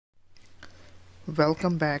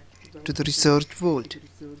Welcome back to the research world.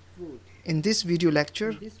 In this video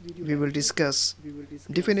lecture, we will discuss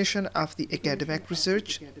definition of the academic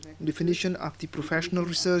research, definition of the professional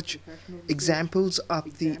research, examples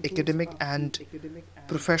of the academic and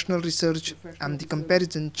professional research, and the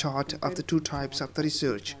comparison chart of the two types of the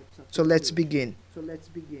research. So let's begin.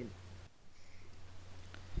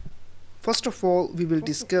 First of all, we will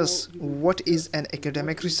discuss what is an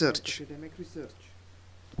academic research.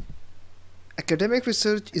 Academic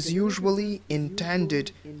research is usually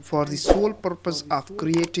intended for the sole purpose of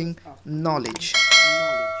creating knowledge.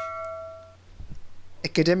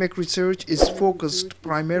 Academic research is focused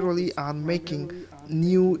primarily on making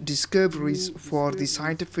new discoveries for the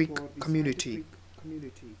scientific community.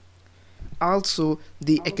 Also,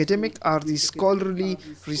 the academic or the scholarly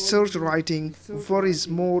research writing worries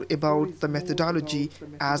more about the methodology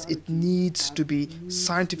as it needs to be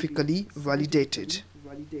scientifically validated.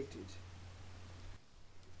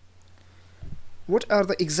 What are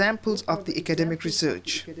the examples of the academic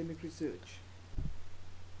research?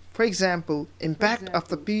 For example, impact of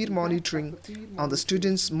the peer monitoring on the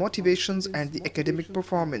students' motivations and the academic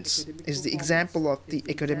performance is the example of the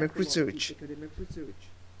academic research.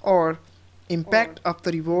 Or impact of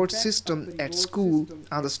the reward system at school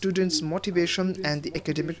on the students' motivation and the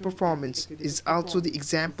academic performance is also the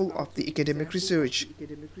example of the academic research.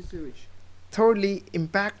 Thirdly,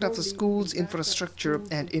 impact of the school's infrastructure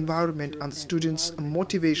and environment on the students'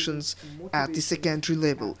 motivations at the secondary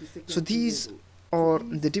level. So these are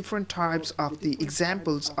the different types of the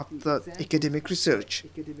examples of the academic research.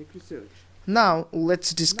 Now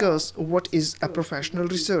let's discuss what is a professional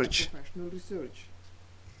research.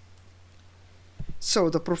 So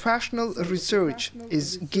the professional research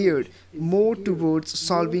is geared more towards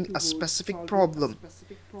solving a specific problem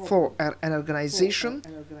for an organization,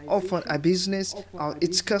 often a business or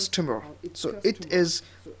its customer. So it is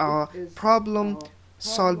a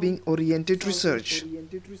problem-solving oriented research.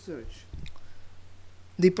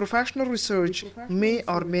 The professional research may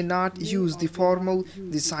or may not use the formal,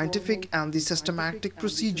 the scientific and the systematic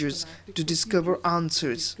procedures to discover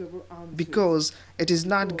answers, because it is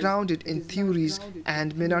not grounded in theories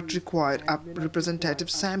and may not require a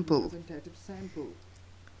representative sample.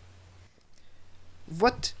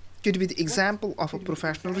 What could be the example of a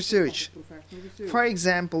professional research? For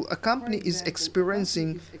example, a company is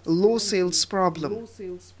experiencing a low sales problem.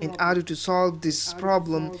 In order to solve this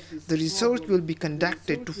problem, the research will be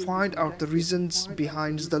conducted to find out the reasons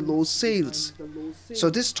behind the low sales.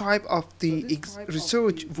 So this type of the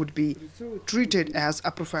research would be treated as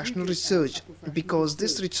a professional research because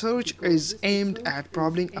this research is aimed at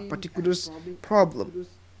solving a particular problem.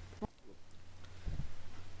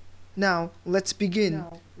 Now let's begin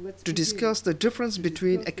to discuss the difference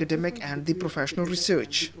between academic and the professional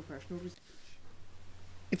research.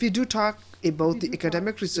 If we do talk about the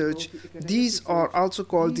academic research, these are also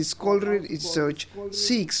called the scholarly research,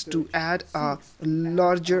 seeks to add a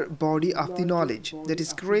larger body of the knowledge, that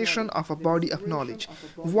is creation of a body of knowledge,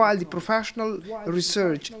 while the professional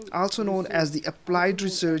research, also known as the applied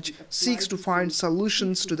research, seeks to find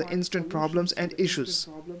solutions to the instant problems and issues.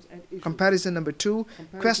 Comparison number 2,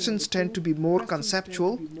 questions tend to be more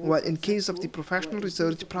conceptual, while in case of the professional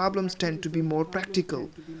research, problems tend to be more practical.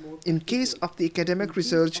 In case of the academic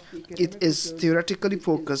research, it is theoretically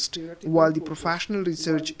focused, while the professional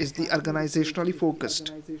research is the organizationally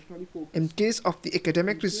focused. In case of the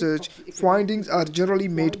academic research, findings are generally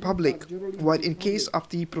made public, while in case of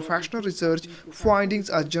the professional research,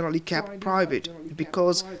 findings are generally kept private,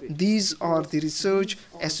 because these are the research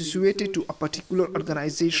associated to a particular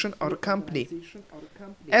organization or a company.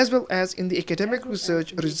 As well as in the academic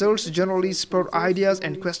research, results generally spur ideas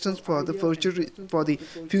and questions for the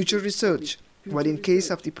future research, while in case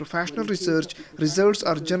of the professional research, results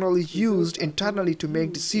are generally used internally to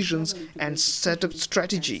make decisions and set up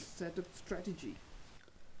strategy.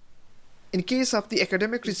 In case of the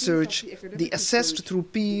academic research, the assessed through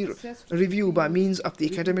peer review by means of the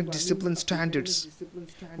academic discipline standards,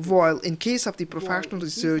 while in case of the professional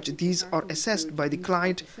research, these are assessed by the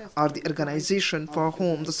client or the organization for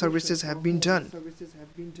whom the services have been done.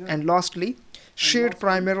 And lastly, shared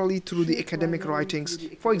primarily through the academic writings,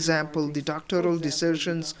 for example, the doctoral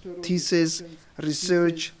dissertations, theses,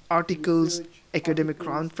 research, articles, academic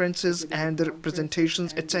conferences and their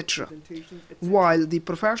presentations, etc. While the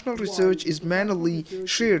professional research is manually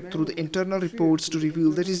shared through the internal reports to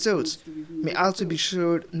reveal the results, may also be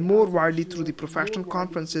shared more widely through the professional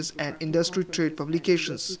conferences and industry trade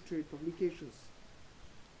publications.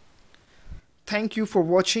 Thank you for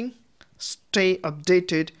watching. Stay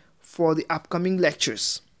updated for the upcoming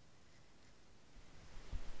lectures.